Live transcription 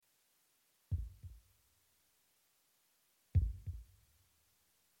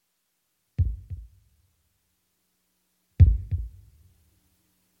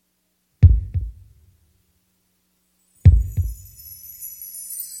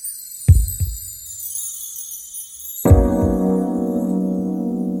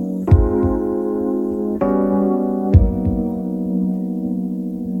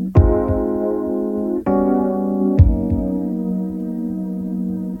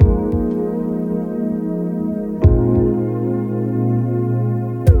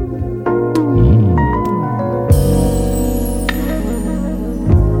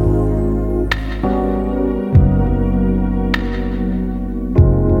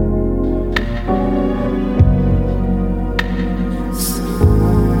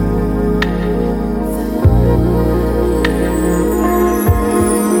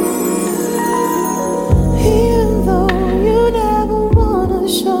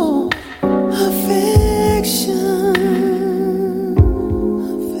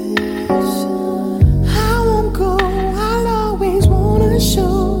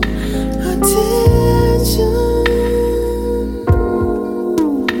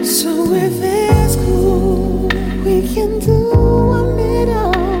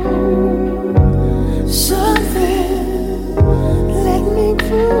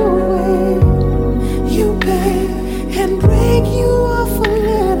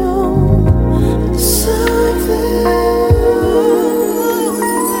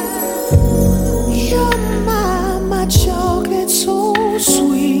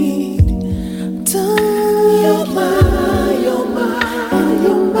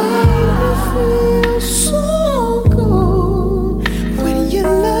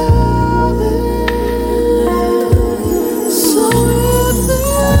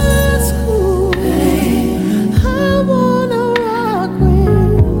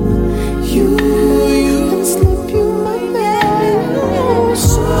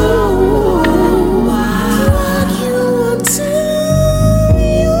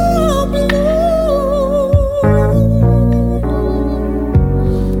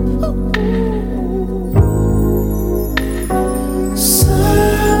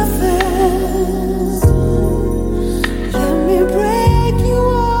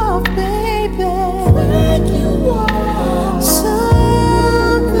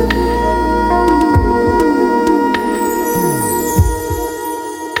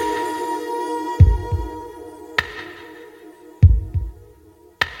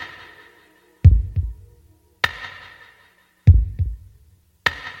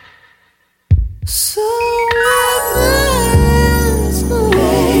So with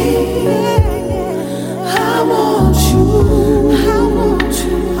baby, I want you. I want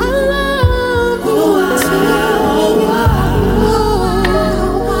you. I love you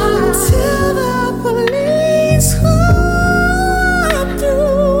until the police come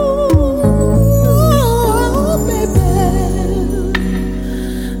through, baby.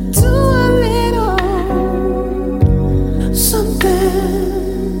 Do a little something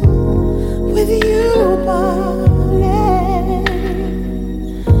with you, darling,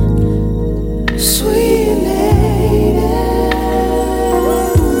 sweet lady.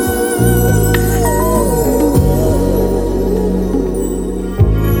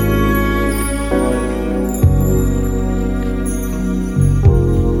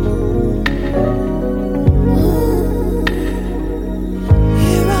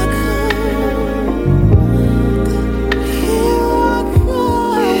 Here I come. Here I come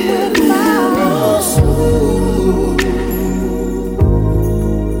with my soul.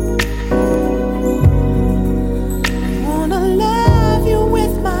 Wanna love you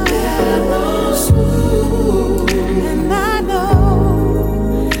with my soul, and I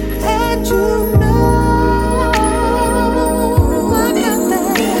know that you know I got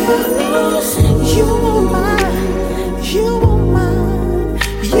that. You are mine. You are mine.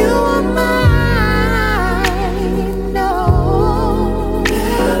 You are mine. No,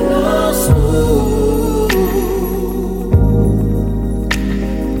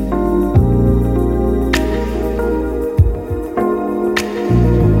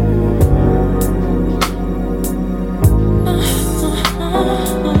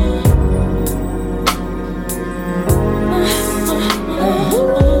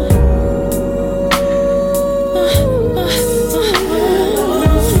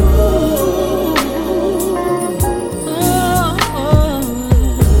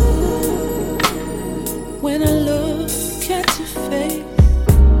 when I look at your face,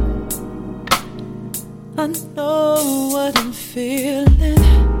 I know what I'm feeling.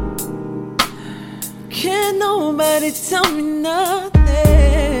 Can't nobody tell me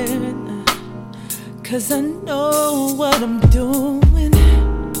nothing, 'cause I know what I'm doing.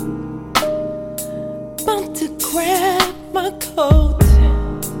 About to grab my coat,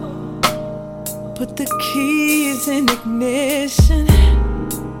 put the keys in ignition.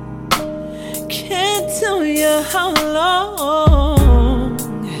 Can't tell you how long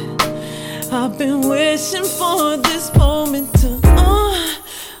I've been wishing for this moment to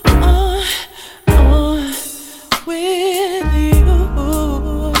with you.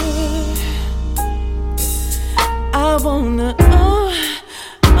 I wanna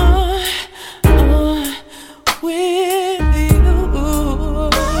with you.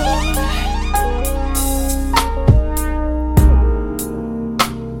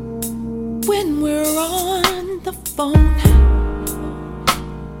 When we're on the phone,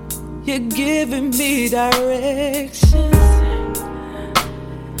 you're giving me directions.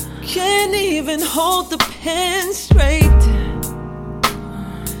 Can't even hold the pen straight.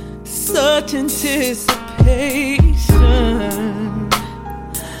 Such anticipation.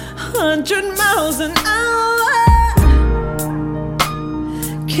 100 miles an hour.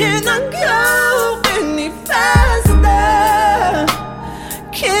 Can I go any faster?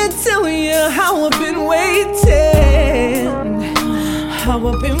 Can't tell you how I've been waiting. How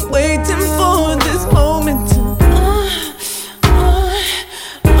I've been waiting for this moment to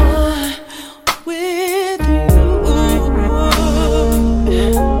with you.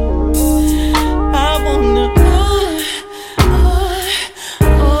 I wanna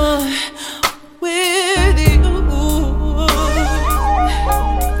with you.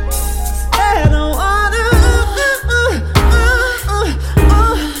 Said I wanna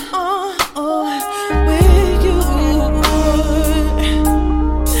with you.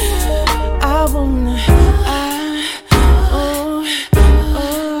 I wanna with you.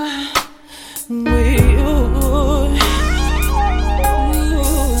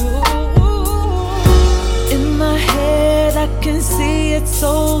 In my head I can see it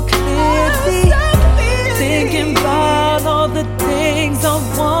so clearly. Thinking about all the things I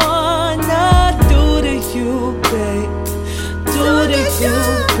wanna do to you, babe. Do to you,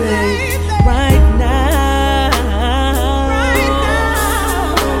 babe. Right now.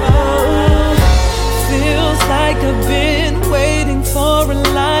 Feels like I've been waiting for a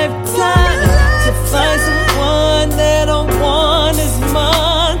lifetime to find someone that I want as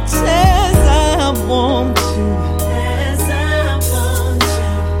much as I want you.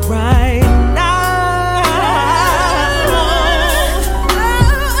 Right now.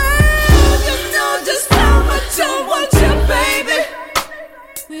 You know just how much I want you, baby.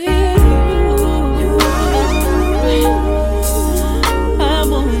 With you.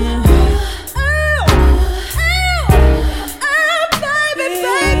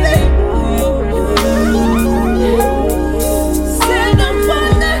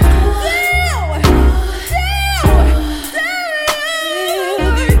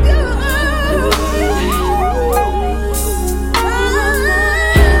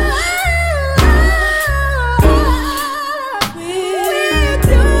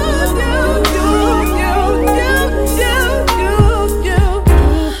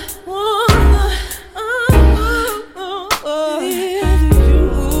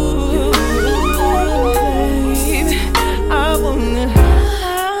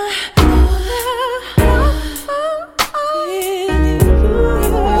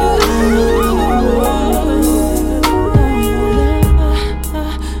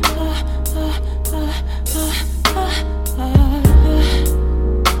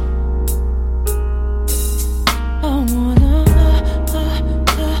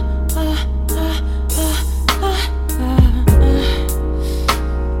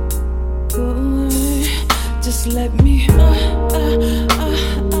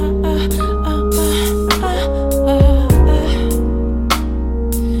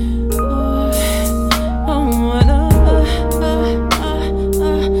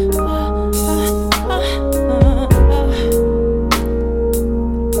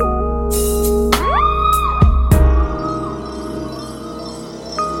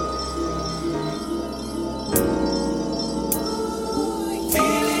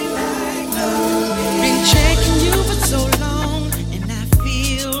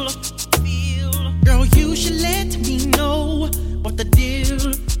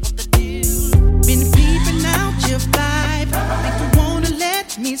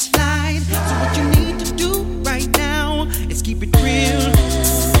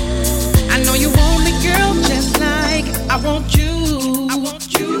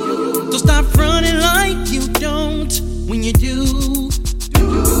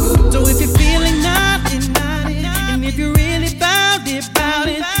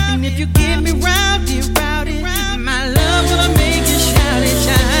 And if you get me rowdy, rowdy, my love gonna make you shout it,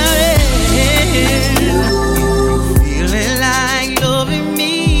 shout it. If you feeling like loving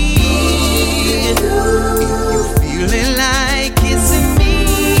me, if you feeling like kissing me,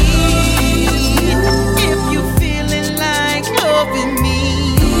 if you feeling like loving me,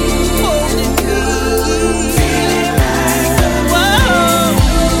 holding me, feeling like whoa.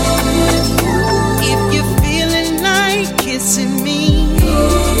 If you feeling like kissing me,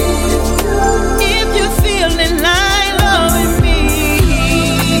 if you feeling like loving me,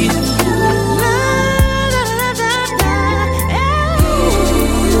 la la la la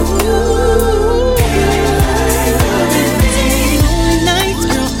nights,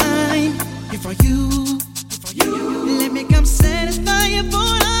 girl, I'm here for you. Let me come satisfy you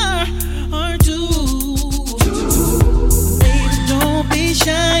for an hour or two. Baby, don't be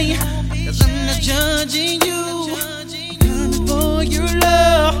shy, 'cause I'm not judging you. Coming for your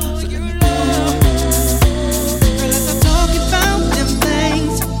love. So let me know. Girl, let's not talk about them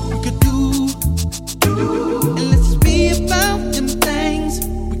things we could do, and let's be about them things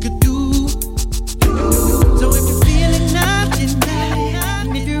we could do. So if you're feeling nothing, and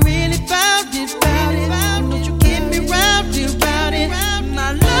if you're really about it, don't you get me rowdy, rowdy. My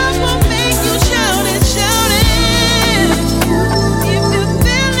love will make you shout it, shout it. If you're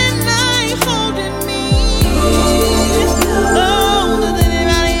feeling like holding me, oh, does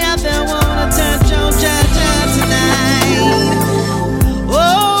anybody out there wanna touch your cha-cha tonight?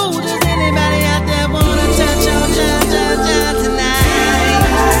 Oh, does anybody out there wanna touch your cha-cha tonight?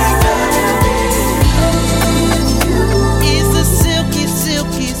 It's a silky,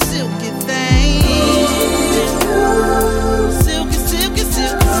 silky, silky thing. Silky, silky,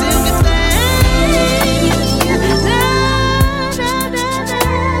 silky, silky thing. La, la, la, la,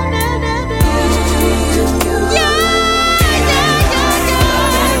 la, la, la. Yeah, yeah, yeah, yeah.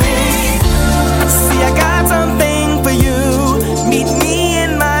 See, I got something for you. Meet me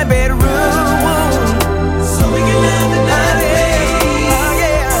in my bedroom, so we can love the night. Oh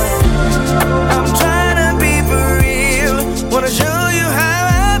yeah, I'm trying to be for real. Wanna show you how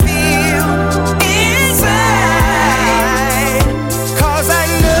I feel inside, 'cause I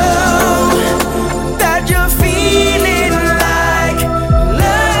know that you're feeling like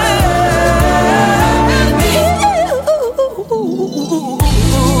loving me. Ooh,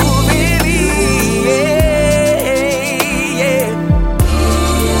 baby, yeah.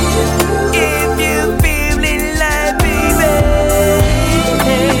 If you're feeling like baby,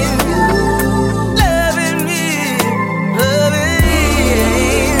 loving me, oh,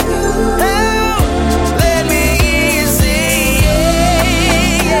 let me hear you say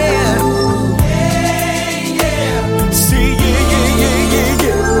yeah. Say yeah, yeah, yeah,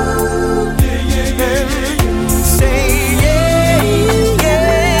 yeah, yeah. Say yeah, yeah.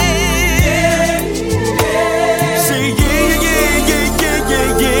 Say yeah, yeah, yeah, yeah,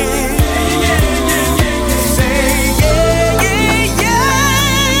 yeah, yeah. Say yeah, yeah, yeah.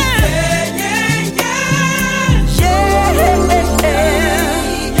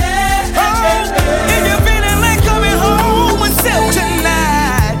 Oh, if you're feeling like coming home with self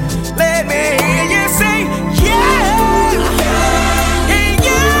tonight, let me hear you say yeah. Yeah,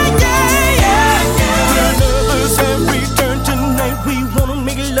 yeah, yeah. We're lovers have returned tonight. We wanna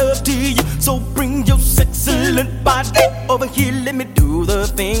make love to you, so bring your sexcellent body over here. Let me do the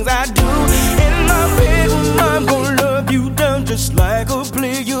things I do in my bedroom. I'm gonna love you down just like a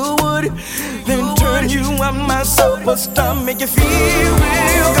player would, then turn you on my superstar, make you feel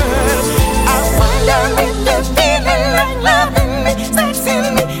real good. I wonder if you're feeling like loving me, sexing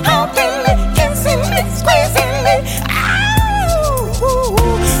me, hugging me, kissing me, squeezing me. Ow!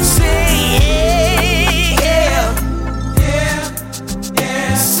 Say yeah,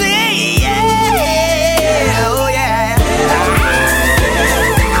 say yeah, oh yeah.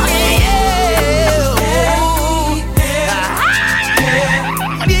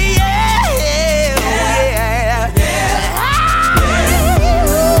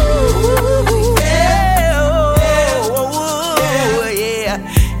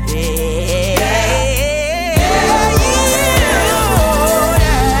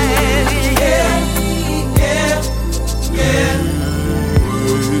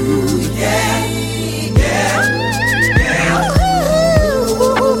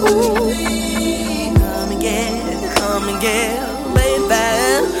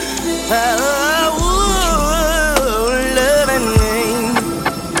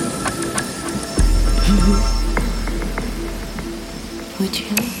 Would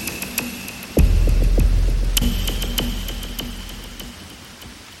you?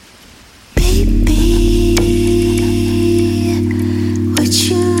 Baby, would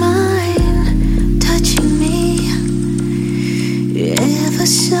you mind?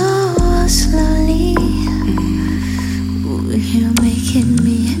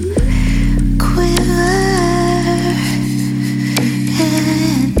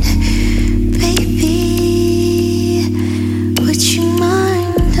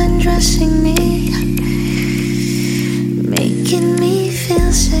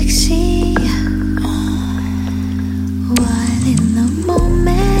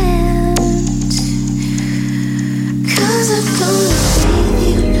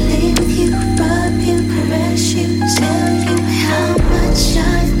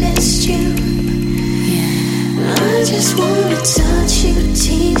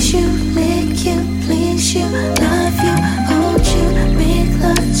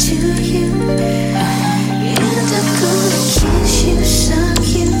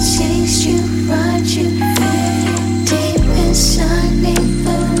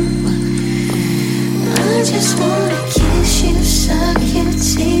 just wanna kiss you, suck you,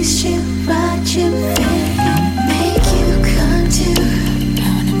 taste you, ride you, feel you, make you come to. I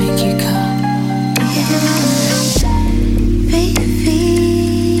wanna make you come. Yeah. Baby,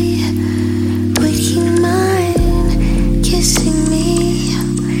 would you mind kissing me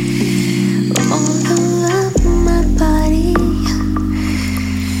all over my body?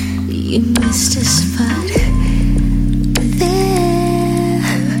 You missed a spot there,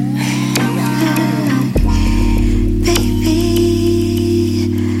 baby.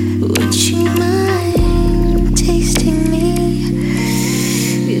 Would you mind tasting me?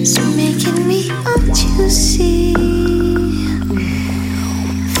 It's making me want to see.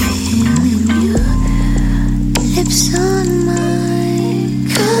 Feeling your lips on mine.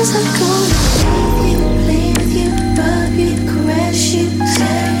 'Cause I'm gonna play with you, rub you, caress you,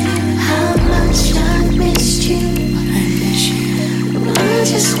 tell you how much I missed you. I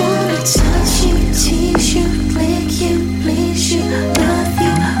just wanna touch you, tease you, lick you, please you, love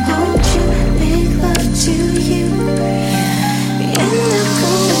you, hold you, make love to you. And I'm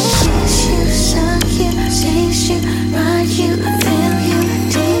gonna kiss you, suck you, taste you, ride you, feel you,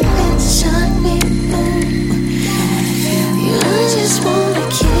 deep inside me. I just wanna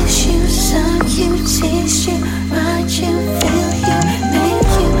kiss you, suck you, taste you, ride you, feel you,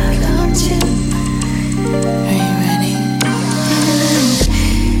 make you come to. Are you ready?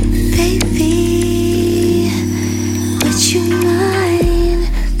 Baby, would you mind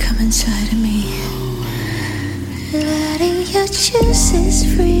come inside of me? Letting your juices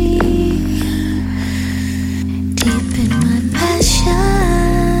free, deep in my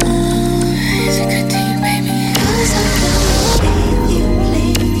passion. It's a good day, baby. 'Cause I'm gonna play you,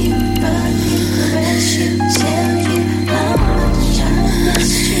 rub you, caress you, tell you how much I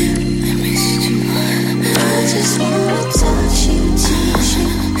missed you. I just wanna touch you, tease you,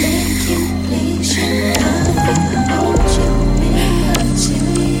 make you, please you, love you, hold you, make love to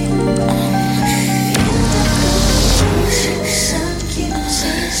you. And I'm gonna kiss you, suck you,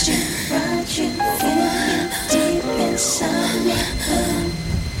 taste you, ride you, feel you, deep inside me.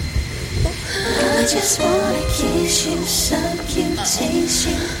 I just wanna kiss you, suck you, taste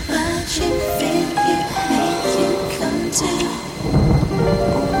you, ride you, feel you, make you come to.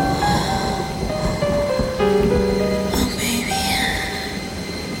 Oh baby,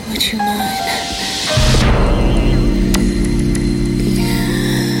 would you mind?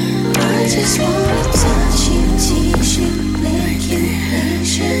 I just wanna touch you, tease you, lick you,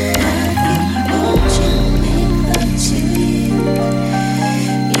 please you, love you, hold you, make love to you.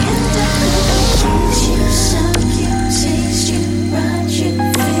 And I'm gonna kiss you, suck you, taste you, ride you,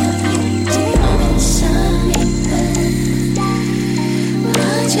 feel you, deep inside me.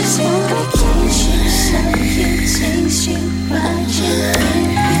 I just wanna kiss you, suck you, taste you, ride you, feel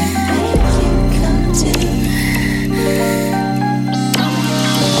you, make you come to.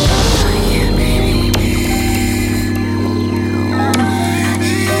 Oh yeah, baby.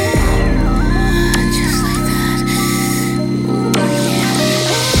 Just like that. Oh yeah.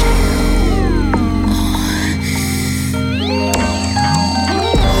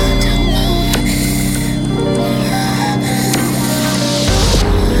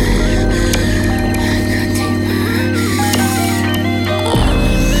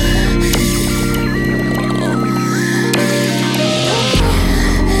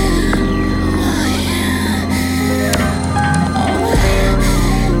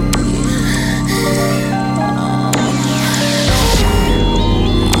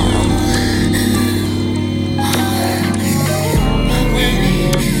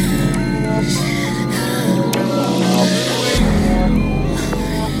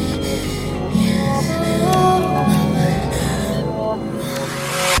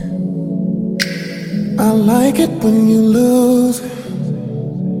 I like it when you lose it.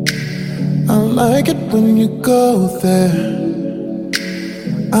 I like it when you go there.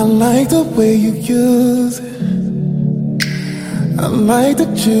 I like the way you use it. I like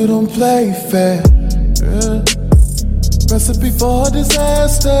that you don't play fair. Yeah. Recipe for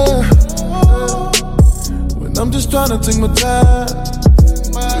disaster. When I'm just trying to take my time.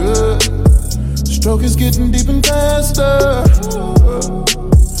 Yeah. Stroke is getting deep and faster.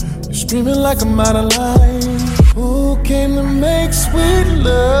 Screaming like I'm out of line. Who came to make sweet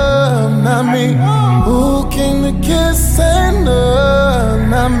love? Not me. Who came to kiss and love?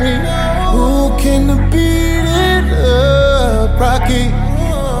 Not me. Who came to beat it up? Rocky.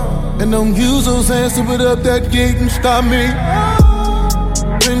 And don't use those hands to put up that gate and stop me.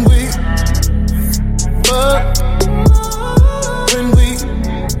 When we fuck. When we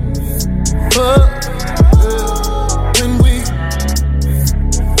fuck. When we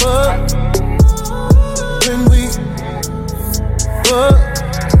fuck.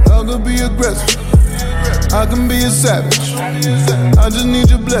 aggressive. I can be a savage. I just need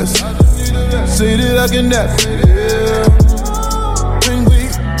your blessing. Say that I can nap. Yeah. When we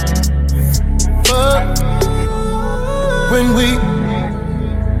fuck, when we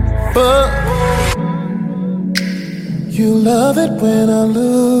fuck, you love it when I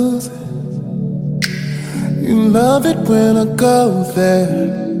lose it. You love it when I go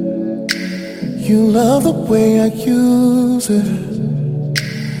there. You love the way I use it.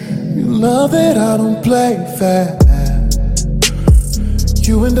 You love that I don't play fair.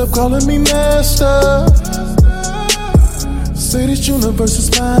 You end up calling me master. Say this universe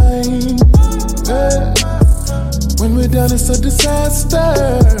is mine. Yeah. When we're done, it's a disaster.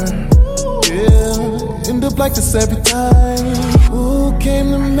 Yeah, end up like this every time. Who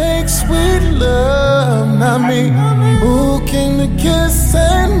came to make sweet love? Not me. Who came to kiss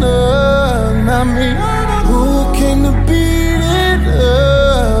and love? Not me. Who came to beat it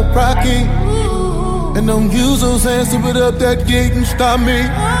up? Rocky. And don't use those hands to put up that gate and stop me.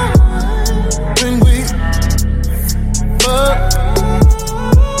 When we fuck,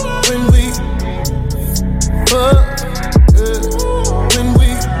 when we fuck, yeah. When we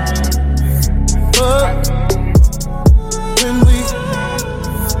fuck, when we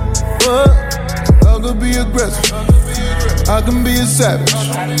fuck, I could be aggressive. I can be a savage.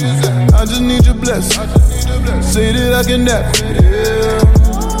 I just need your blessing. Say that I can nap. Yeah.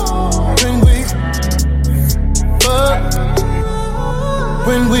 When we fuck,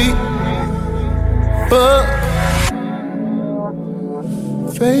 when we fuck,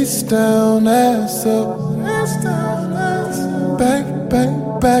 face down, ass up,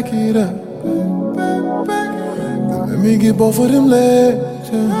 back it up. Let me get both of them legs,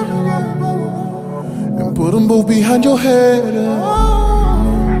 yeah. And put them both behind your head.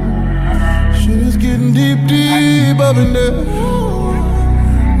 Shit is getting deep up in there.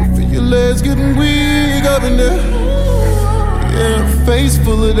 I feel your legs getting weak up in there. Yeah, face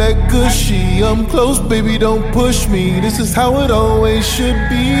full of that gushy. I'm close, baby, don't push me. This is how it always should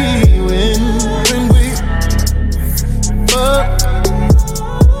be. When we fuck,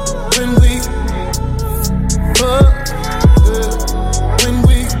 when we fuck, yeah. When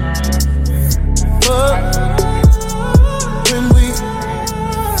we fuck, when we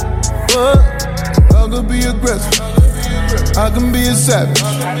fuck, I could be aggressive. I can be a savage.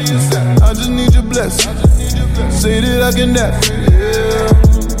 I just need your blessing. Say that I can nap. Yeah.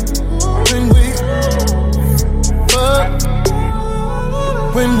 When we fuck,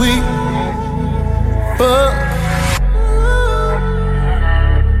 when we fuck.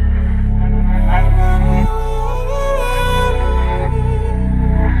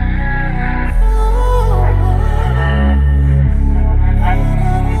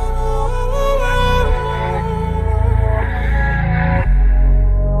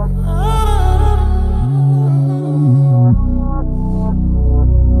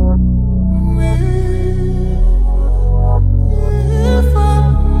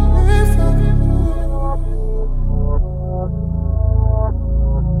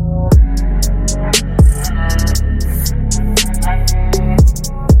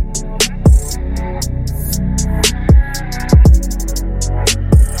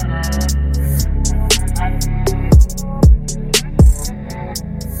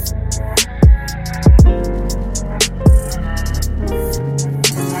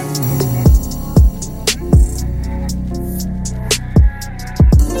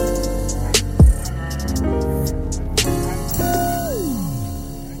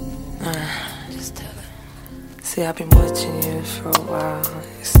 See, I've been watching you for a while,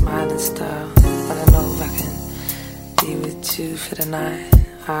 your smiling style, but I know I can be with you for the night,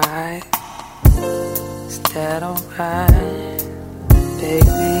 alright? Is that alright,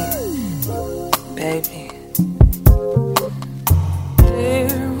 baby, baby?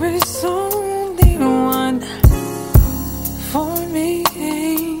 There is only one for me.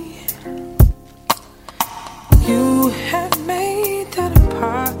 You have made that a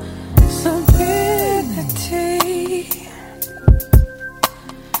possibility.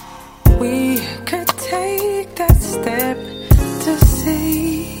 We could take that step to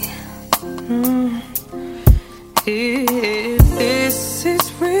see if this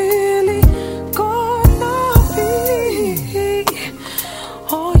is really gonna be.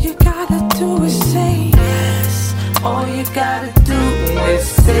 All you gotta do is say yes. All you gotta do is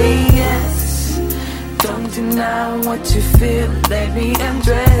say yes. Don't deny what you feel. Let me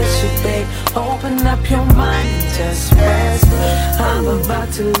undress you, babe. Open up your mind and just rest. I'm about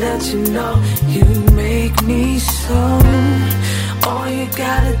to let you know you make me so. All you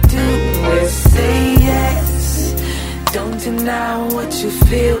gotta do is say yes. Don't deny what you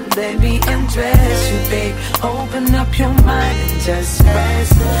feel, let me undress you, babe. Open up your mind and just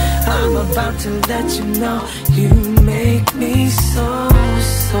rest. I'm about to let you know you make me so,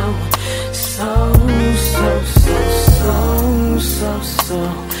 so, so, so, so, so, so, so.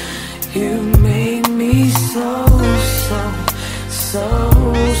 You make me so, so, so,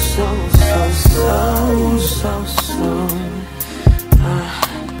 so, so, so, so, so.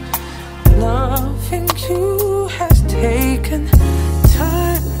 Loving you has taken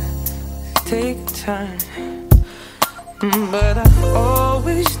time, but I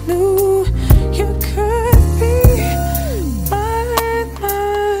always knew you could be mine.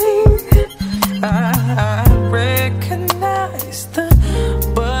 I recognize the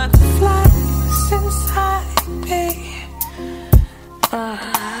butterflies inside me.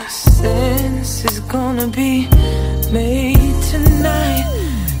 Sense is gonna be made tonight.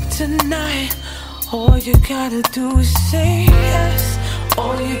 All you gotta do is say yes.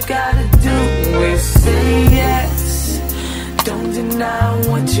 All you gotta do is say yes. Don't deny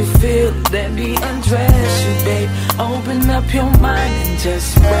what you feel, let me undress you, babe. Open up your mind and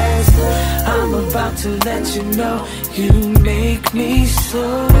just rest. I'm about to let you know you make me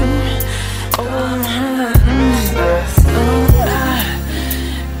so.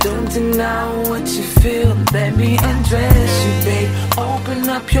 Don't deny what you feel, let me undress you, babe. Open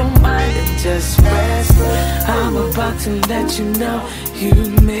up your mind and just rest. I'm about to let you know you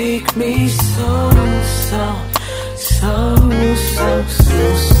make me so, so, so, so,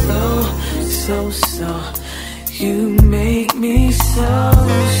 so, so, so, so. You make me so,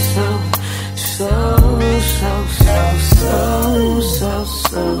 so, so, so, so, so, so,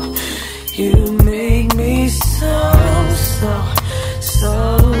 so. You make me so, so, so,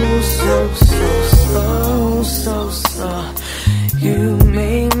 so, so, so, so, so. You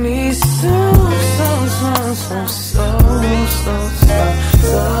make me so, so, so, so, so, so,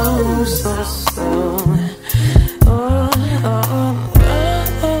 so, so, so. Oh, oh,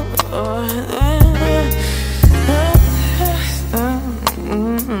 oh, oh,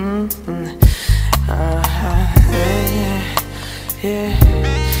 yeah, yeah,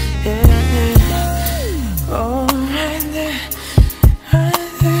 yeah. Oh, right there.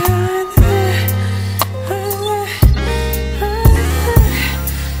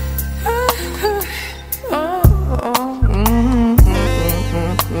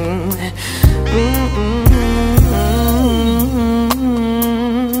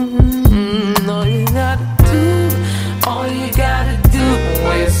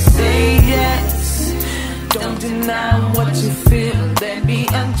 What you feel, let me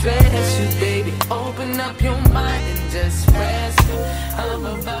undress you, baby. Open up your mind and just rest. I'm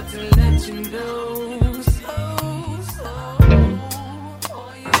about to let you know.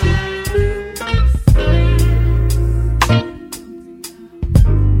 All you gotta do.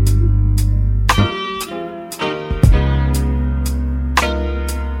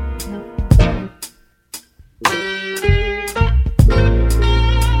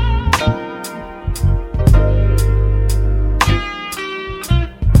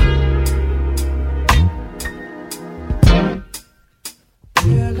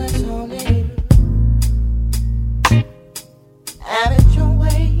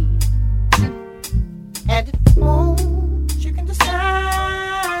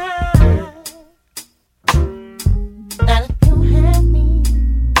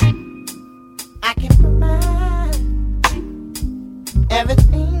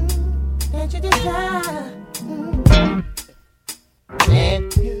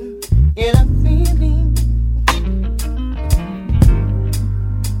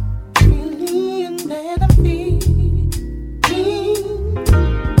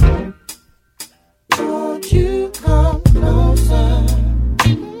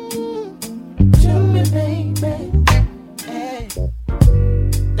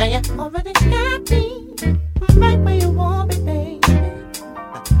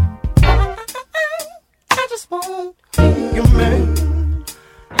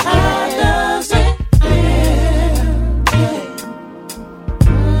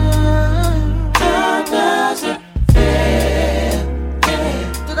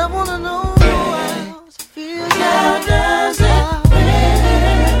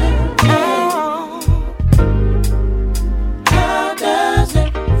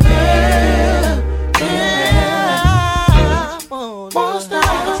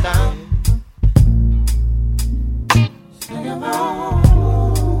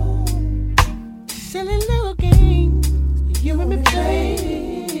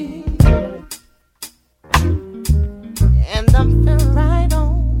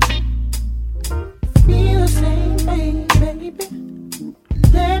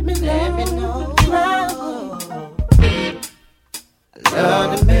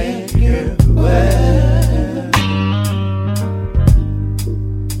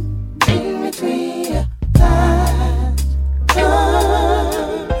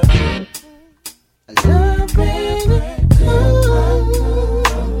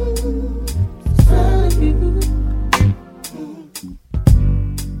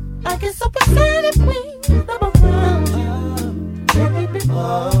 get so excited when I'm around you, baby.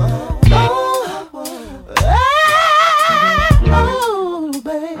 Oh,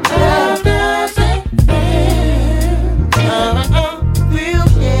 baby. How does it feel? Real,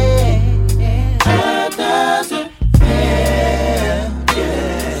 yeah. How does it feel?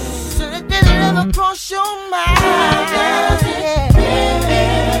 Yeah. So that it ever cross your mind? How does it feel?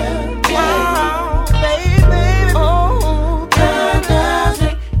 Oh, baby. Oh, how does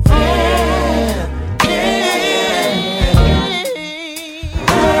it feel? Yeah.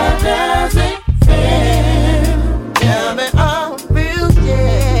 How does it feel? Tell me, oh, real,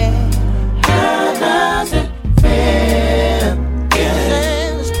 yeah. How does it feel?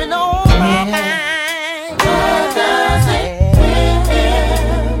 Yeah. It's been on my mind. How does it feel?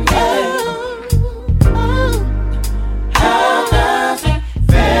 Oh, how does it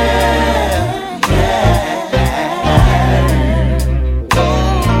feel? Yeah.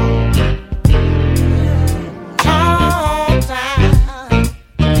 All time.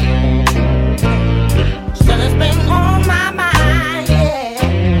 Still it's been on my mind,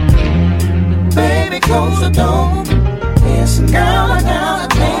 yeah. Baby, close the door. Yes, girl, I got a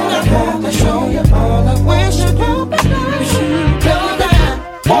thing I want to show you all. I wish you could be there. Girl, I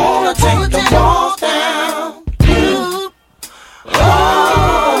wanna take the walls down. You, oh,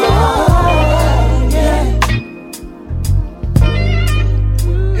 yeah.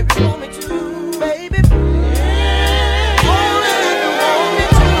 If you want me to, baby. Yeah. Only if you want me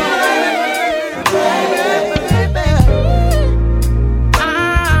to, baby.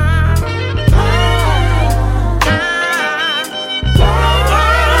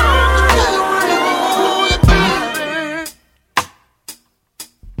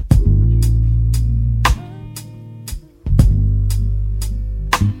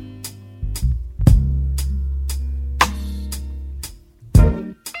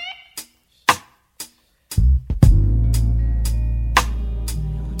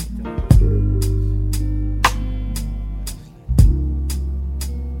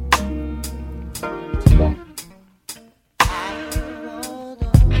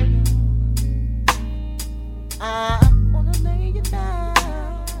 I wanna lay you down.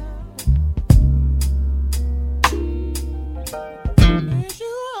 Is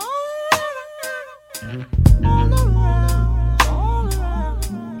you all around, all around?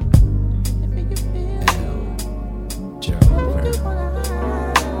 Let me you feel. Gerald You Brown,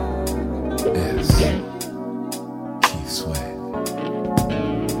 wanna S. Keith Sweat,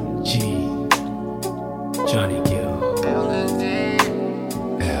 G. Johnny Gill, L. S. G.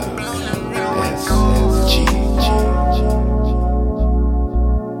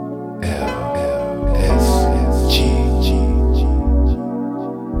 L. S. G.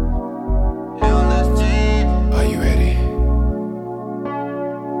 Are you ready?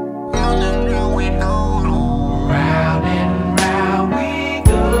 Round and round we go. Round and round we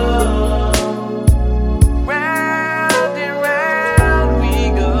go.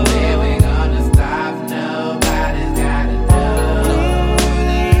 Never gonna stop, nobody's gotta know.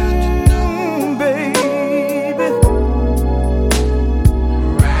 Baby.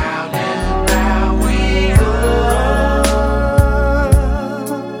 Round and round we go.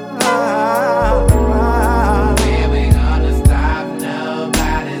 Never gonna stop,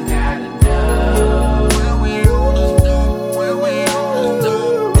 nobody's gotta know.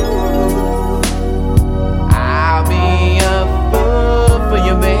 I'll be a fool for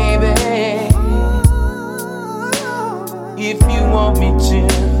you, baby, if you want me to.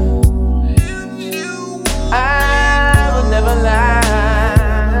 I will never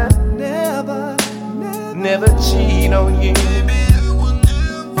lie, never cheat on you.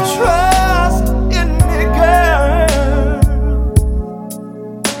 Trust in me, girl.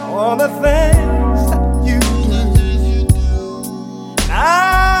 All the things that you do. I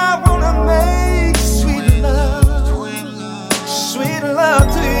wanna make sweet love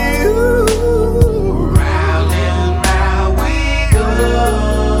to you. Round and round we go.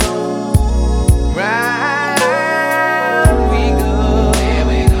 Round we go.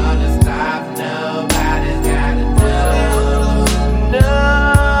 Never gonna stop, nobody's gotta know. No,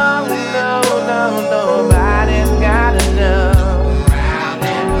 no, no, nobody's gotta know. Round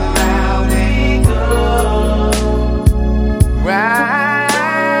and round we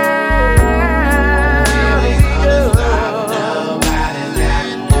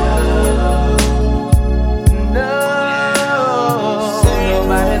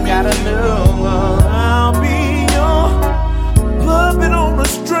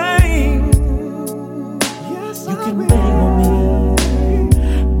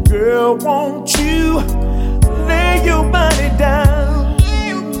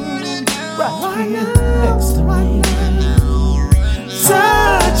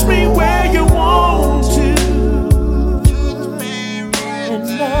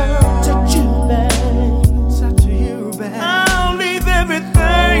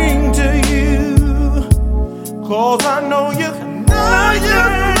 'cause I know you.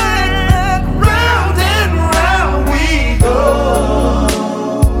 Round and round we go.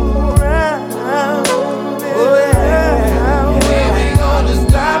 Where we gonna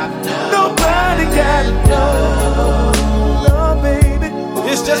stop now? Nobody gotta know. No, baby.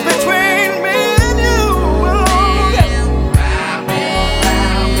 It's just between me and you.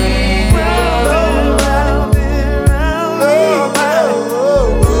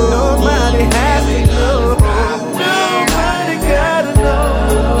 Nobody has to know.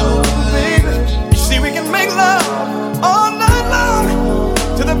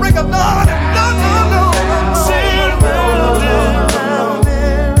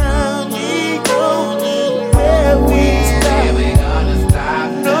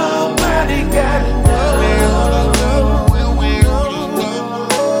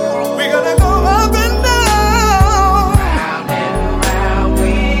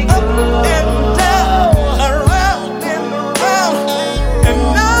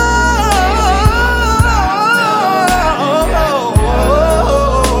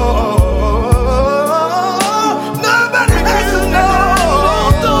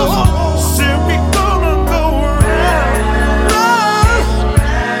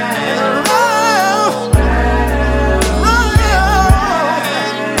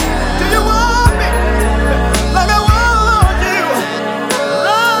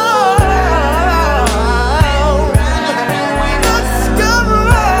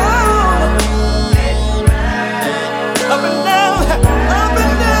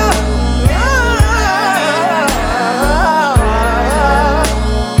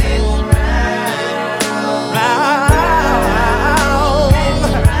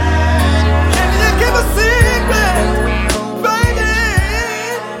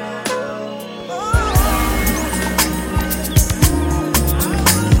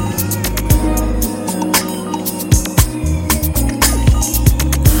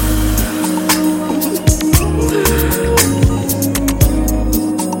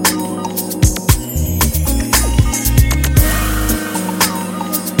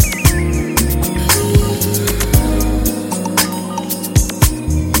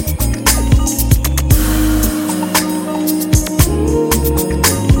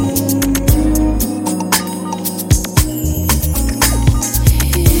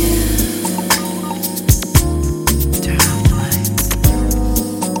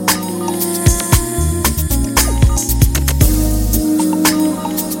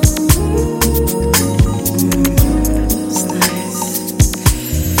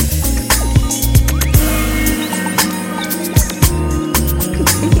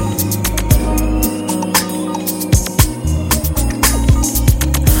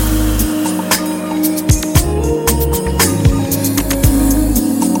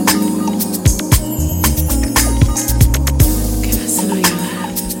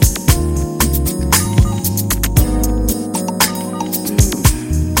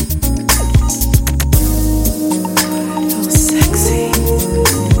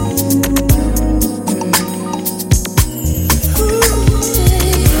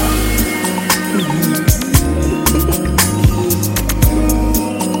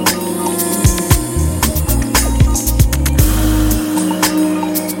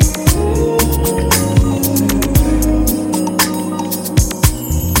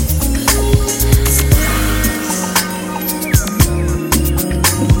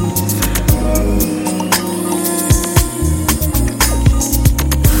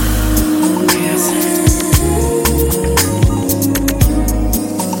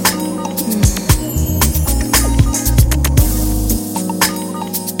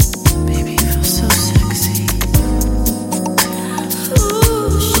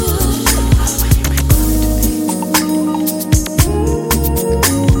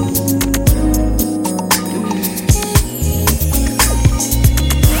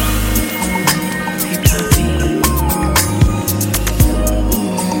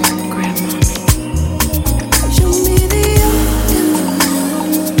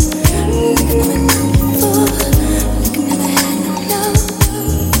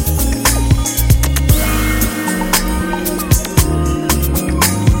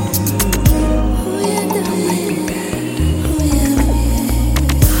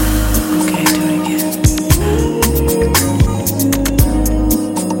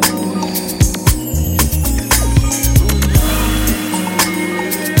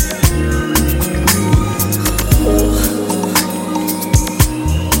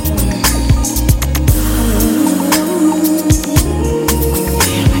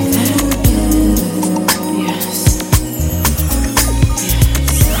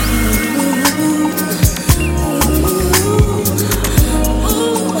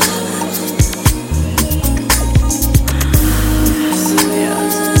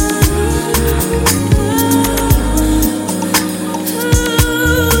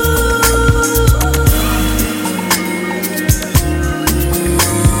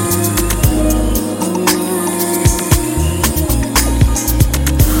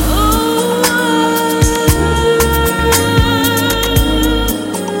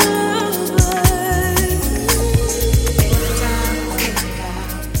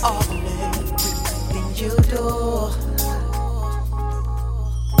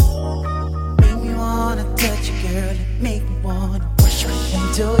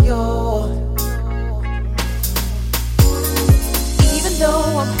 to you. Even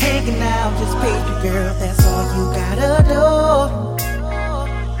though I'm hanging out, just baby girl, that's all you gotta do.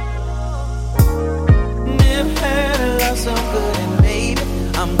 Never heard of love so good, and baby,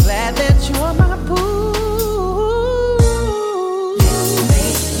 I'm glad that you're my boo.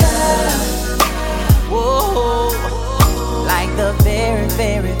 Make love, whoa, like the very,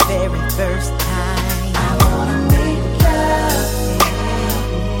 very, very first time. I wanna make love.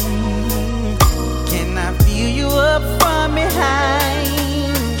 Can I feel you up from behind?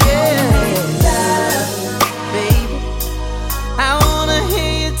 Yeah, baby, I wanna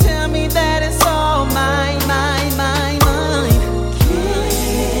hear you tell me that it's all mine, mine, mine, mine.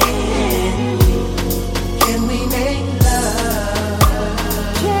 Can we make love?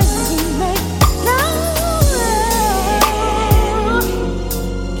 Can we make love?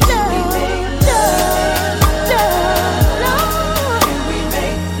 Can we make love? Can we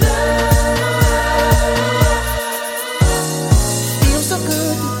make love? Feels so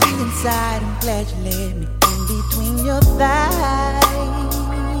good to be inside. I'm glad you let me in between your thighs.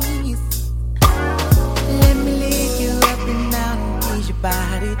 Let me lick you up and down and tease your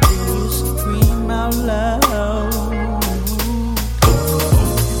body till you scream out loud.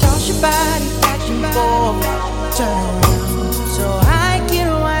 Toss your body back and forth, turn around so I can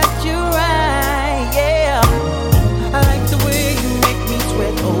watch you right. Yeah, I like the way you make me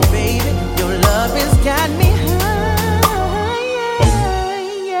sweat, oh baby. Your love has got me high.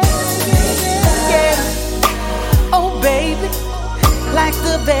 Yeah, yeah. Oh baby, like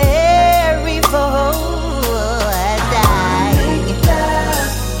the very first time.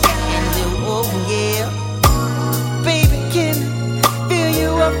 And then, oh yeah, baby, can I feel you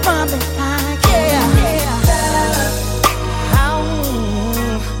up from behind? Yeah,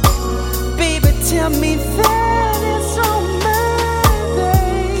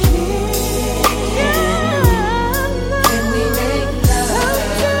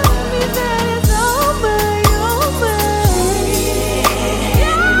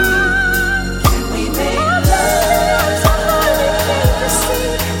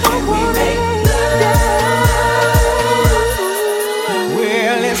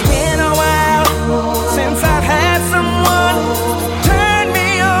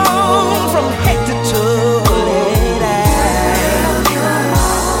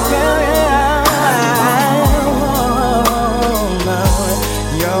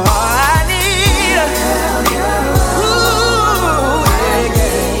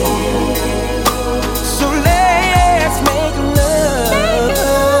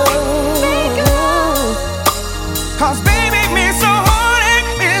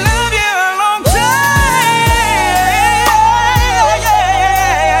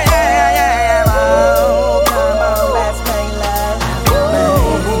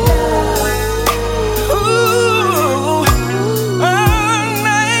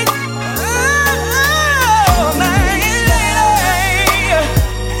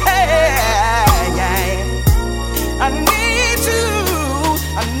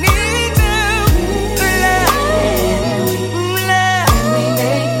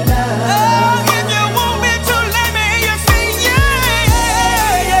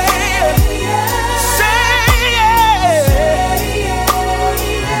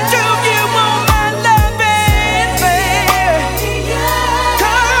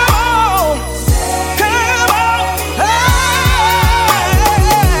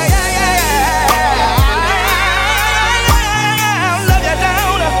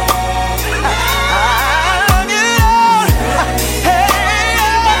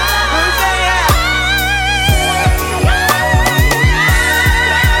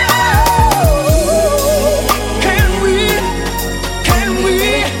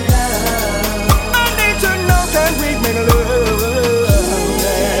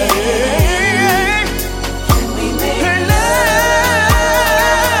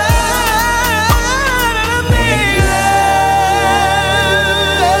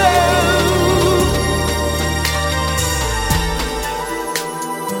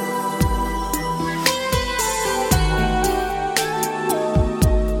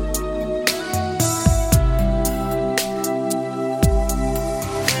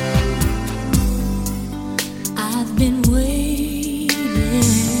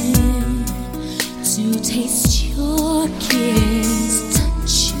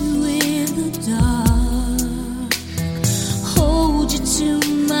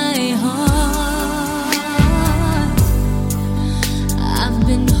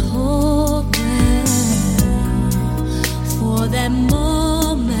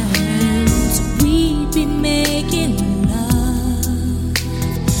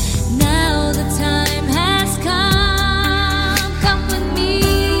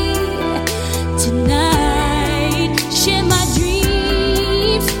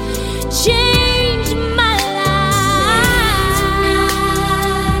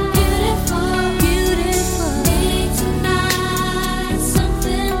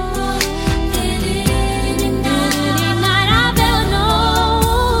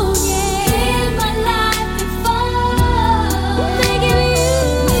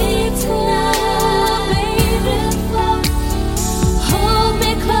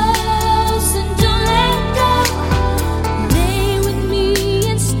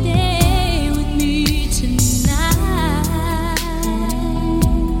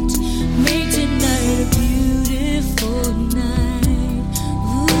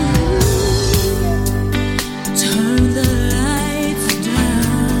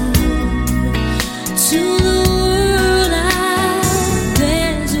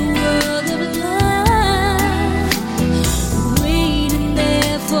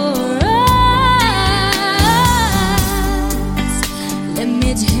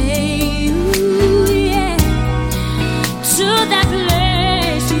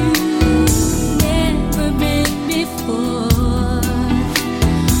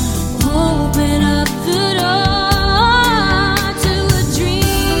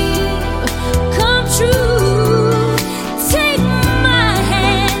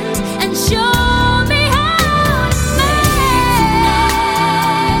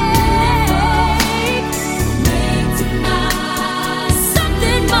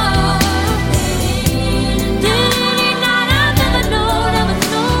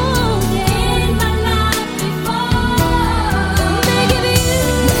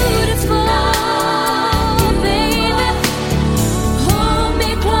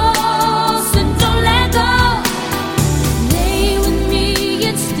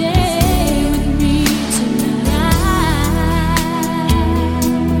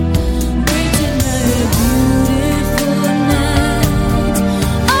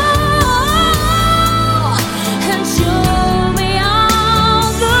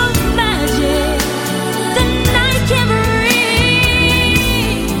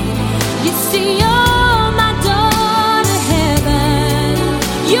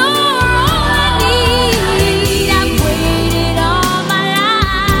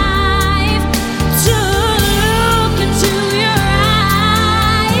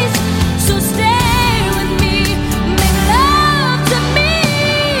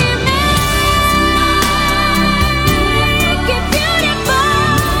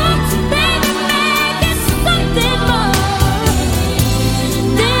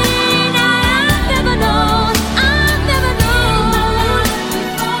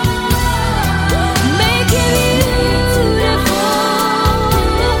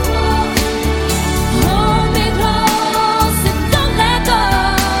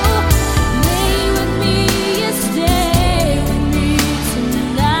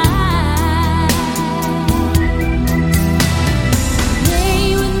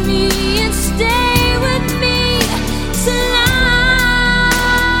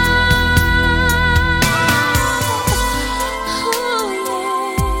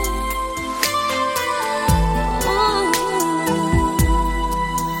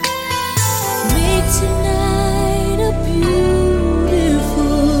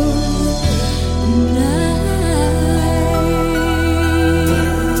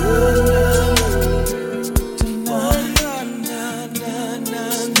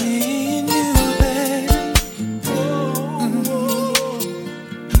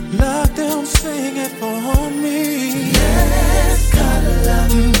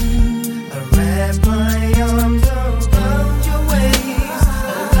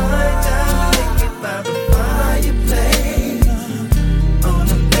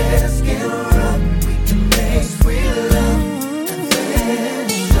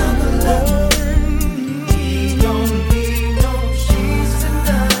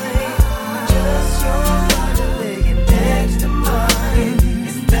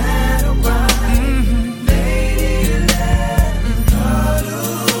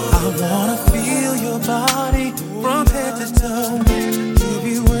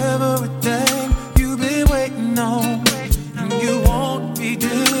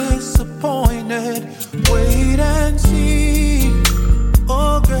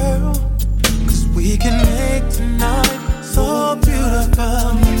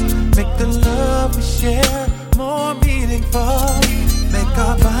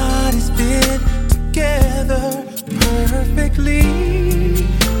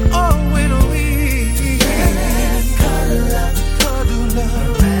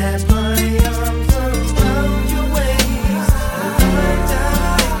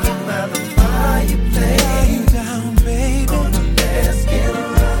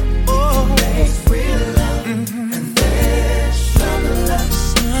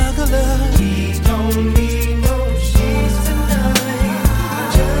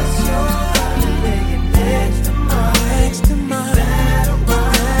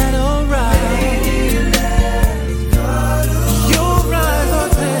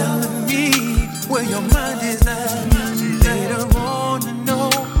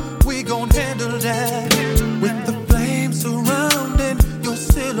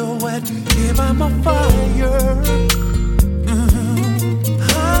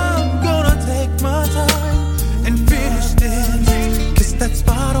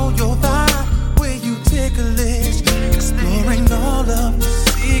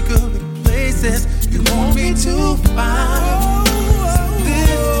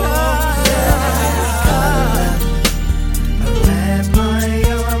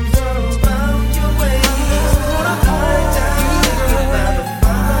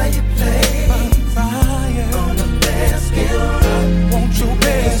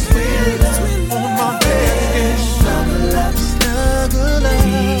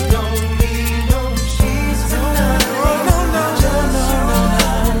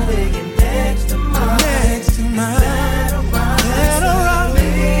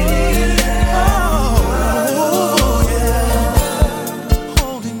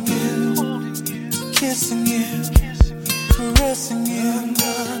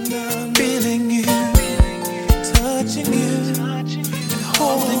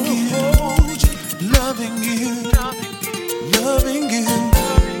 holding you, loving you, loving you,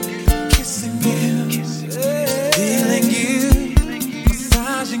 kissing you, feeling you,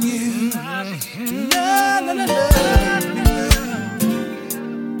 massaging you. La, la, la, la.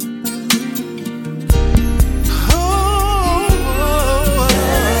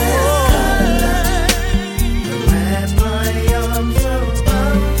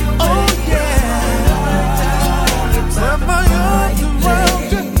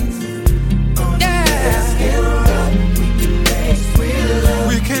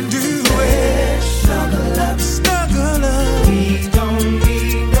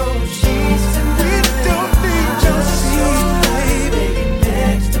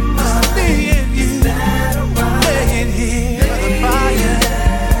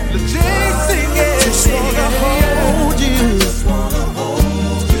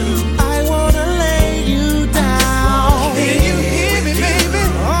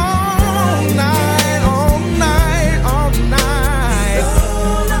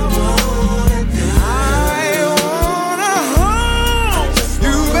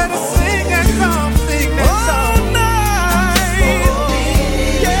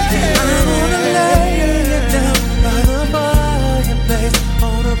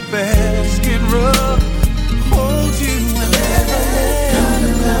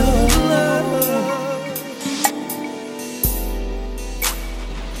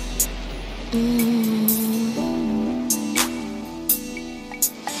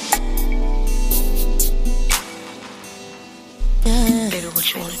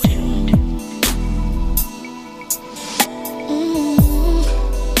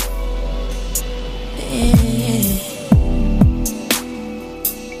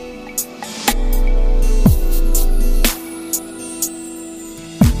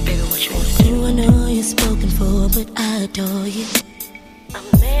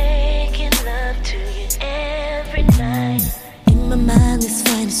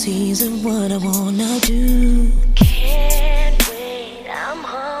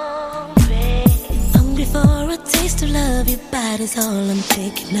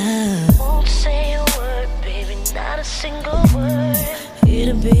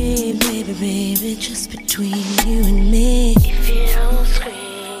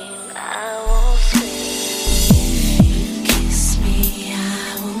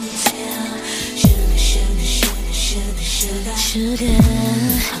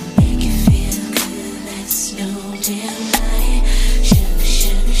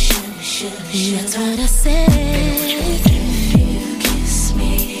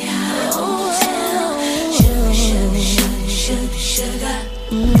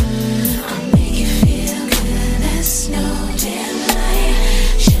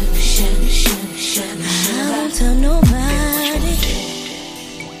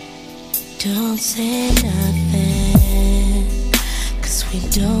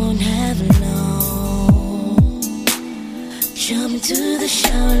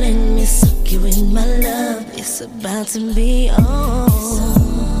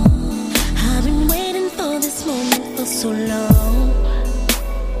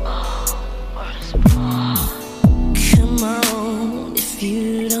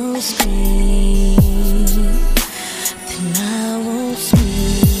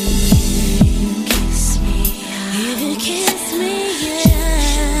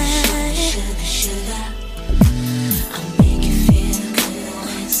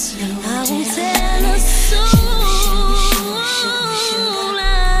 I won't tell a soul.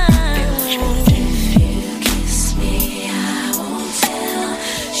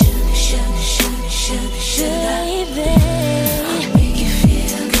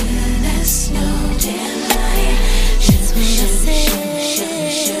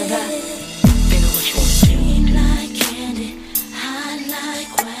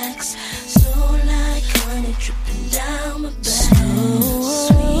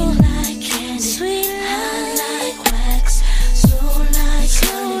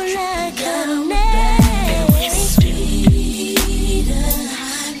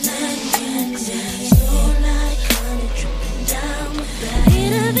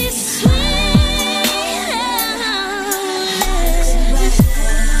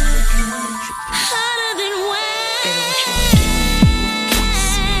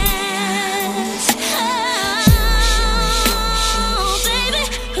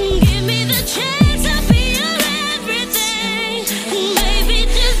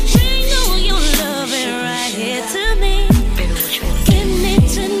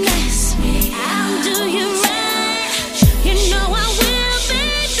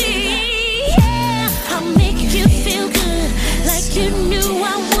 knew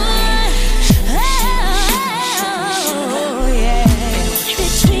I would. Oh, yeah.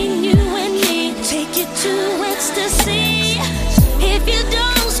 Between you and me, take you to ecstasy. If you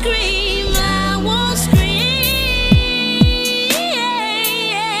don't scream, I won't scream.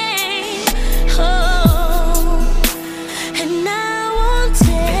 Oh, and I won't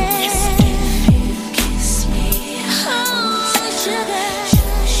tell. Kiss me. Oh, sugar,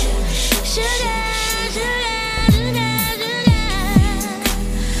 sugar.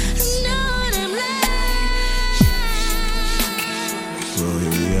 Well,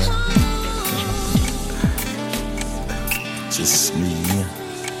 here we are. Just me,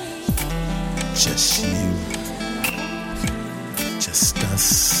 just you, just us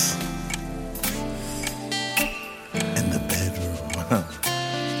in the bedroom.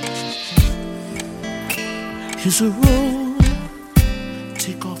 Here's a roll,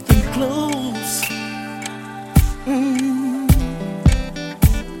 take off them clothes.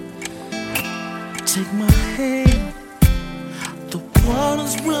 Take my hand, the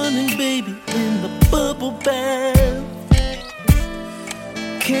water's running, baby, in the bubble bath.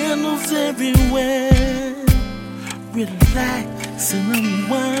 Candles everywhere, relax and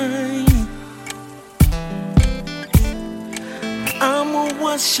unwind. I'ma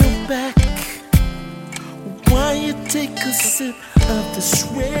wash your back while you take a sip of this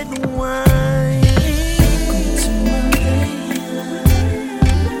red wine. Come to my land.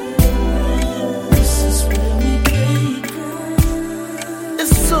 This is where we play, girl.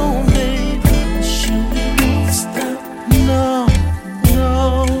 It's so late, sure we won't stop. No.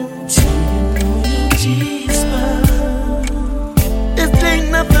 It ain't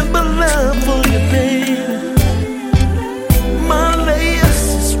nothing but love for you, baby. My lady, this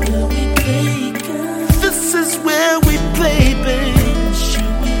is where we play, girl. This is where we play, baby.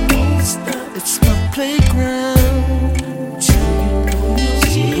 Sure we won't stop. It's my playground.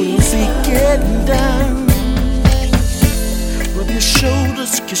 We'll be getting down. Rub your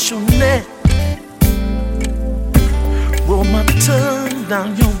shoulders, kiss your neck. Roll my tongue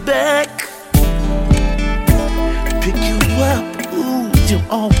down your back. Pick you up, ooh, you're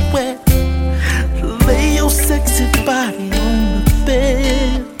all wet. Lay your sexy body on the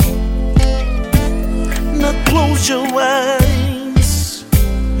bed. Now close your eyes,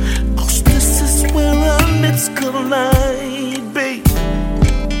 'cause this is where our lips collide, babe.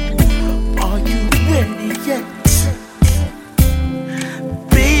 Are you ready yet?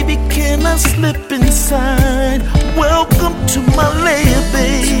 Baby, can I slip inside? Welcome to my lair,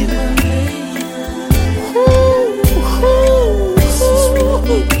 baby.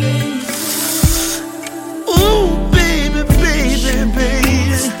 Ooh, baby, baby,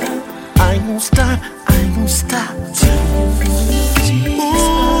 baby. I ain't gon' stop, I ain't gon' stop.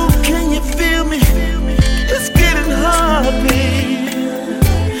 Ooh, can you feel me? It's getting hard, baby.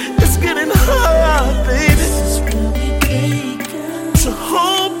 It's getting hard, baby. To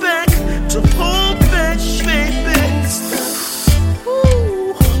hold back, baby.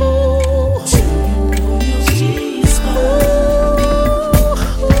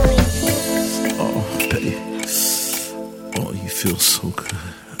 Feels so good.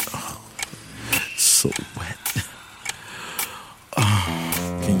 Oh, so wet. Oh,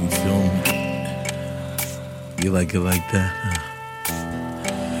 can you feel me? You like it like that?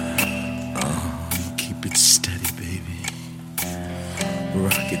 Oh, keep it steady, baby.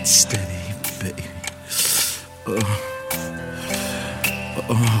 Rock it steady, baby. Oh,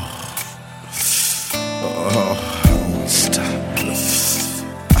 oh, oh, I don't stop.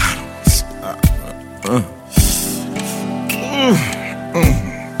 I don't stop.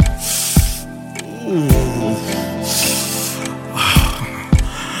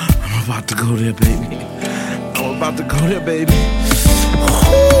 I'm about to go there, baby. I'm about to go there, baby.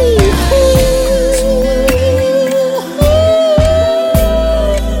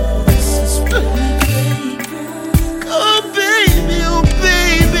 Oh, baby, oh,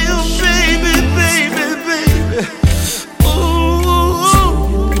 baby, oh, baby, baby, baby.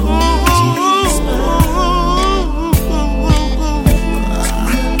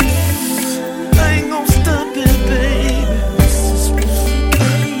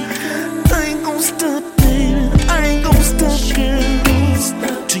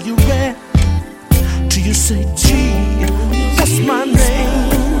 Say, gee, what's my name?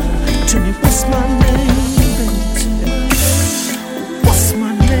 Tell me what's my name, baby. What's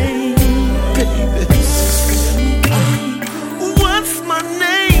my name, baby? What's my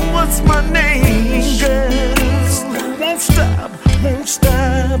name? What's my name, girl? Won't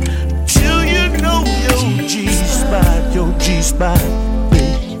stop till you know your G-spot,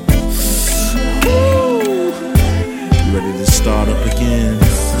 baby. Ooh. You ready to start up again.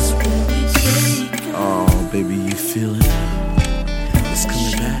 Oh, baby, you feel it? It's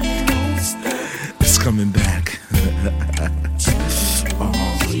coming back. It's coming back.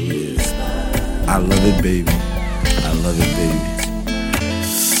 Oh, yeah. I love it, baby. I love it, baby.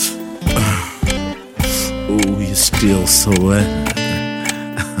 Ooh, you're still so wet.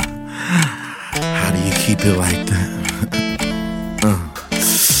 How do you keep it like that?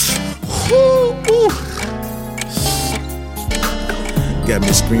 Got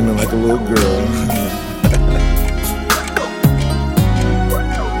me screaming like a little girl.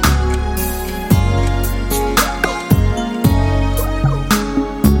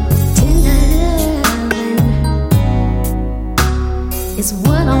 It's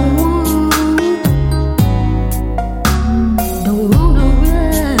what I want. Don't wanna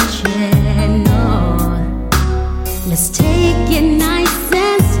rush it, no. Let's take it nice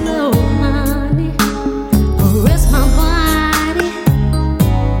and slow, honey. Rest my body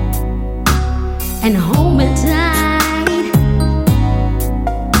and hold me tight.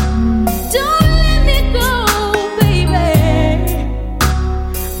 Don't let me go, baby,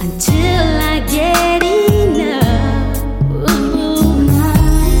 until I get enough.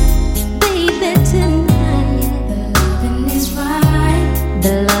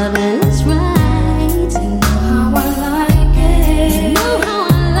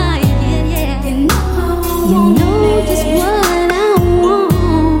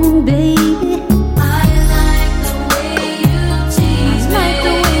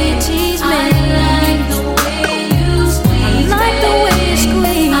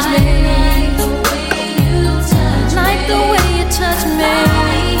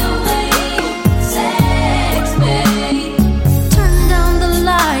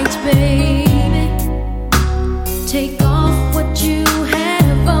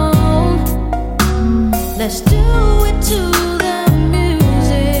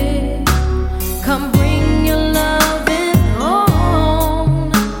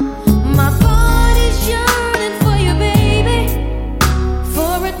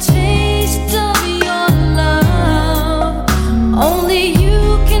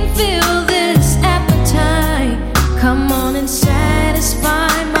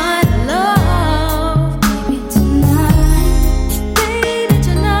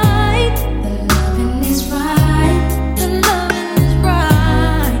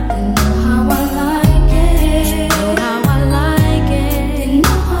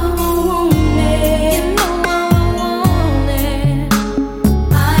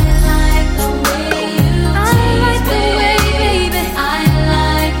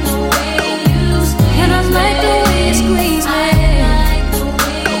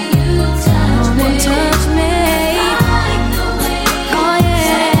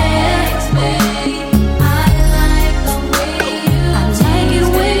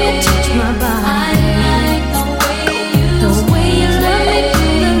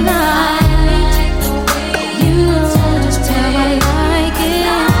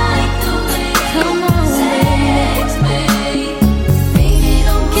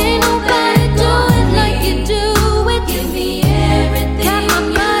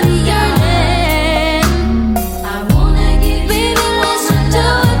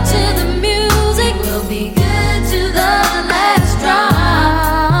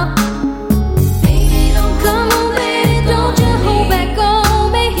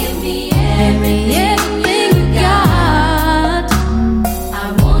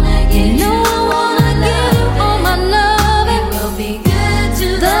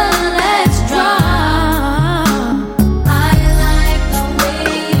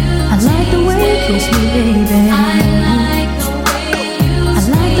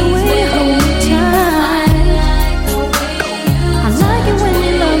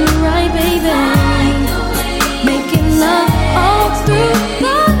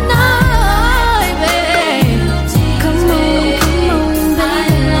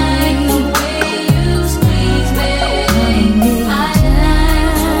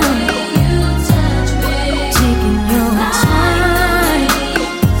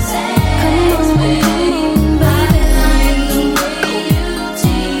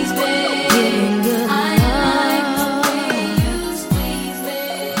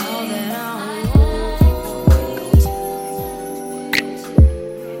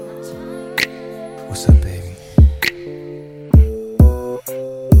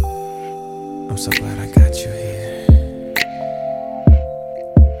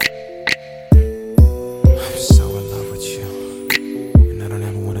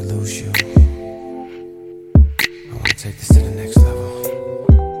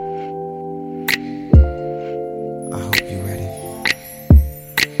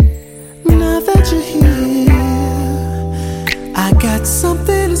 that you're here. I got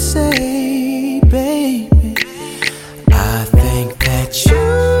something to say, baby. I think that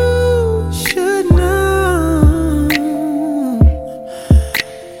you should know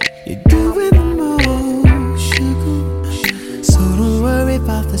you're doing the most, sugar. So don't worry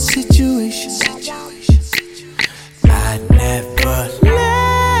about the situation. I'd never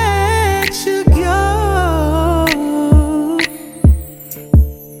let you go.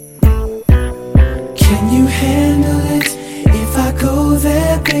 Can you handle it if I go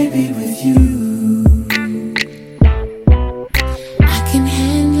there, baby, with you? I can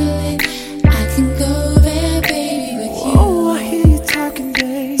handle it. I can go there, baby, with you. Oh, I hear you talking,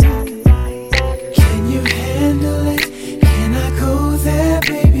 babe. Can you handle it? Can I go there,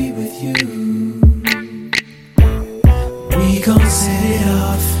 baby, with you? We gon' set it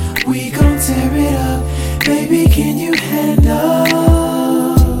off. We gon' tear it up. Baby, can you handle?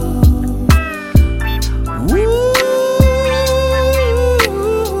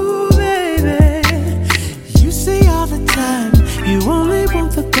 Ooh, baby. You say all the time you only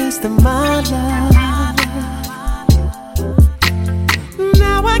want the best of my love.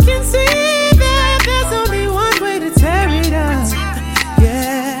 Now I can see that there's only one way to tear it up.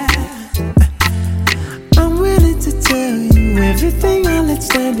 Yeah, I'm willing to tell you everything I'll let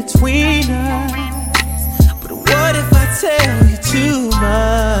stand between us. But what if I tell you too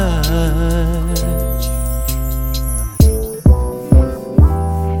much?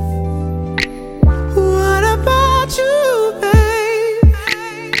 What about you, babe?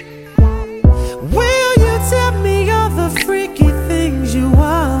 Will you tell me all the freaky things you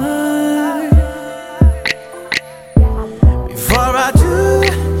want? Before I do, I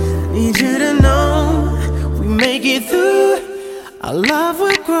need you to know we make it through, our love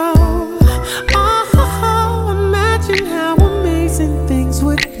will grow. Oh, imagine how amazing things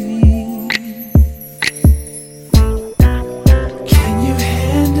would be. Can you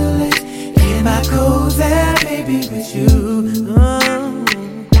handle it? Can I go there, baby, with you?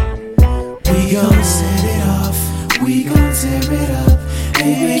 We gon' set it off. We gon' tear it up.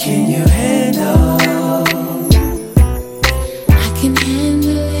 Baby, can you handle? I can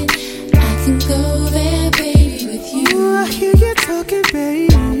handle it. I can go there, baby, with you. I hear you talking,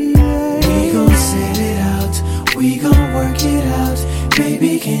 baby. We gon' set it out. We gon' work it out.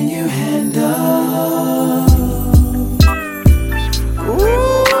 Baby, can you handle?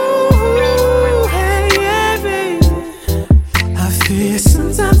 Ooh, hey, yeah, baby. I fear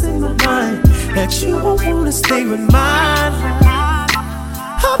sometimes in my mind that you won't wanna stay with my life.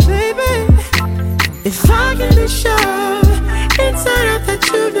 Oh, baby, if I can be sure inside out that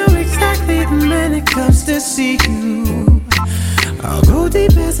you know exactly the man it comes to see you, I'll go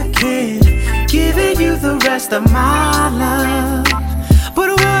deep as I can, giving you the rest of my love. But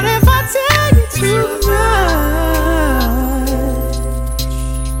what if I tell you too much?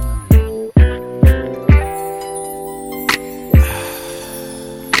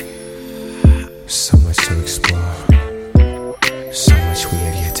 So much to explore, so much we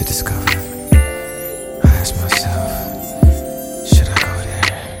have yet to discover. I ask myself, should I go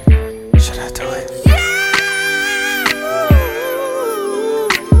there? Should I do it?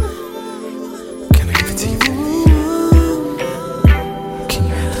 Can I give it to you, baby? Can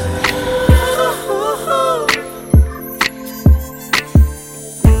you handle it?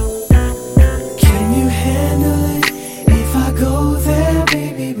 Can you handle it if I go there,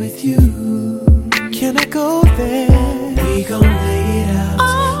 baby, with you? Can I go there? We gon' lay it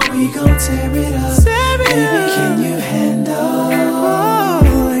out. We gon' tear it up. Baby, can you handle? Oh,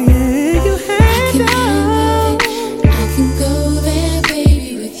 yeah, you I can handle handle. it. I can go there,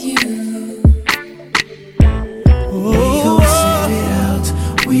 baby, with you. We gon' set it out.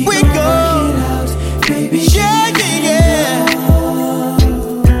 We gon' work it out. Baby, can you handle?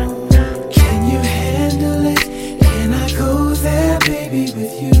 Can you handle it? Can I go there, baby,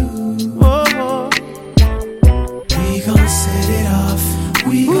 with you? We gon' set it off.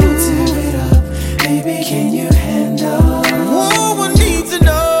 We gon' tear it up. Baby, can you handle? Oh, I need to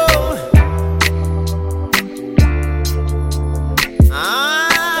know.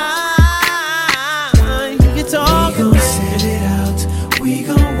 You talk. We gon' set it out. We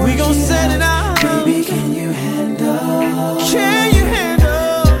gon' set it out. Baby, can you handle? Can you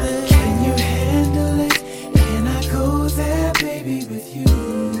handle it? Can you handle it? Can I go there, baby, with you?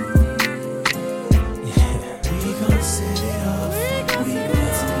 We gon' set it off. We gon'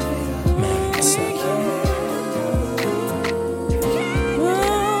 tear it up. Man, it's like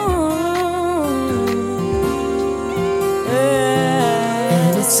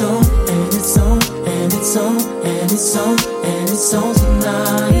And it's on, and it's on, and it's on, and it's on, and it's on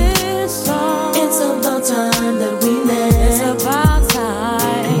tonight. It's on.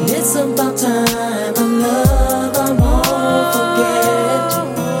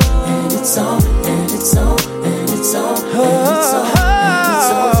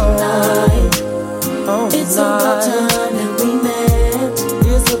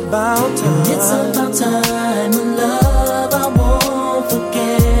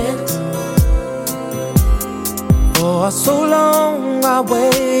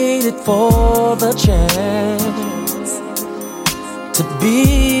 waited for the chance to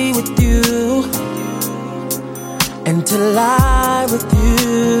be with you and to lie with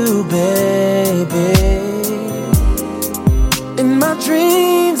you, baby. In my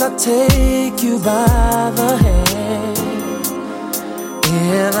dreams, I take you by the hand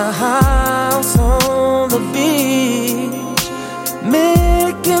in a house on the beach,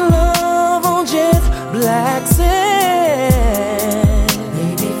 making love on jet black sand.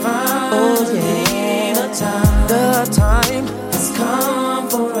 Baby, finally the time has come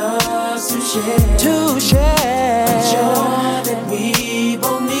for us to share the joy that we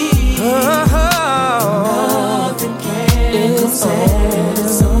both need. Nothing can compare.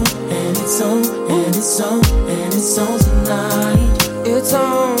 It's on, and it's on, and it's on, and it's on tonight. It's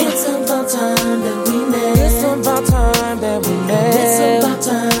on. It's about time that we met. It's about time that we met. It's about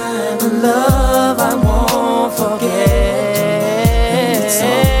time. The love I won't forget. And it's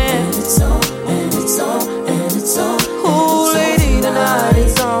on, and it's on, and it's on, and it's on. Ooh, lady, tonight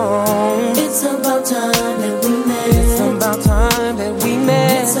it's on. It's about time that we met. It's about time that we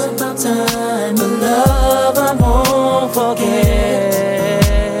met. It's about time. The love I won't forget.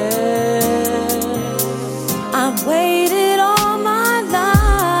 I've waited all my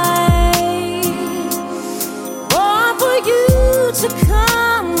life for you to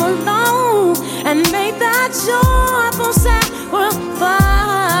come along and make that joyful sacrifice.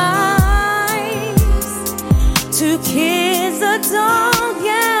 2 kids, a dog,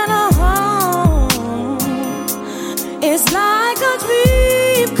 and a home. It's like a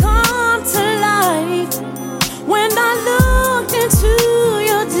dream come to life when I looked into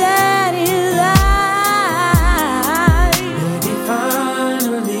your daddy's eyes. Baby,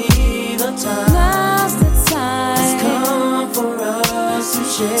 finally the time. Now's the time. It's come for us to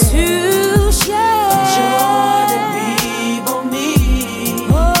share. Joy that we both need.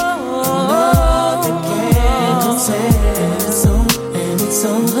 Nothing can compare. It's on, and it's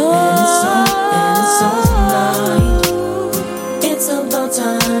on, and it's on, and it's on tonight. It's about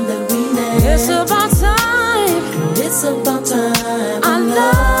time that we met. It's about time. It's about time. Our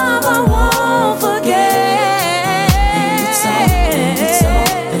love I won't forget. And it's on, and it's on,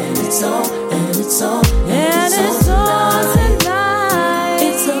 and it's on, and it's on, and it's on tonight.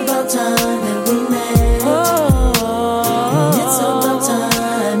 It's about time that we met. And it's about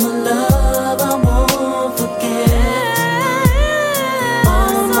time. My love I won't forget.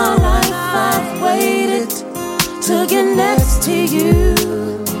 All my life I've waited to get next to you.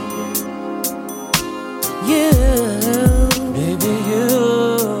 You, baby, you.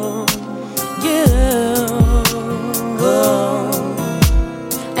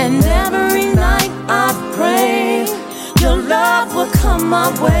 And every night I pray your love will come my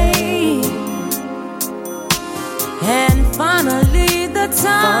way. And finally the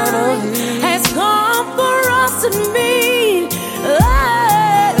time has come for us to meet.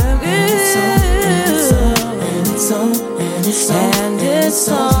 It's on, and it's on, and it's on, and it's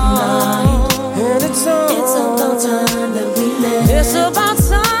on, and it's on. It's about time that we met. It's about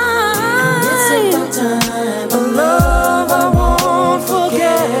time. It's about time. A love I won't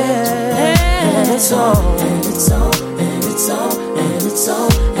forget. And it's on, and it's on, and it's on, and it's on,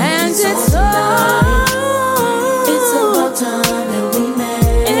 and it's on. It's about time that we met.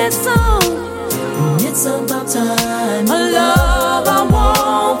 It's on. It's about time. A love I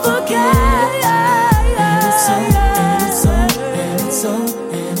won't forget. And it's on, and it's on, and it's on,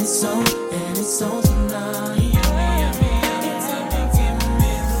 and it's on, and it's on tonight. It's about time.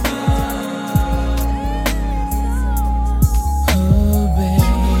 Oh,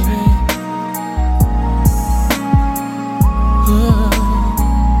 baby.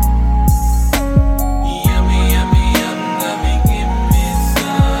 Yummy, yummy, yum, yummy, give me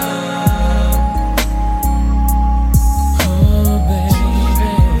some. Oh, baby.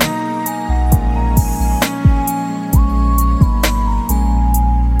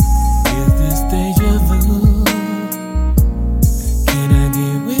 Is this deja vu? Can I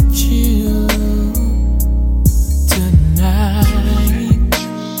get with you tonight?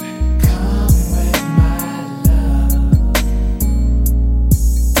 Come with my love.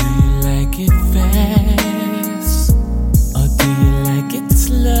 Do you like it fast or do you like it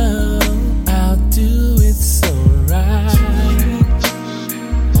slow? I'll do it so right.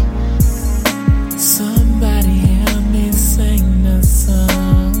 Somebody help me sing the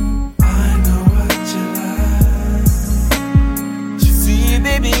song. I know what you like. See,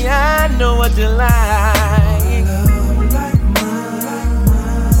 baby, I know what you like.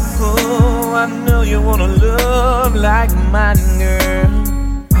 Oh, I know you wanna love like mine, girl.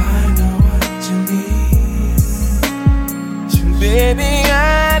 I know what you need. Baby,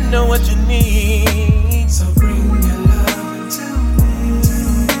 I know what you need. So bring your love to me.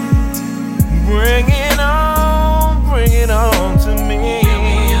 Bring it.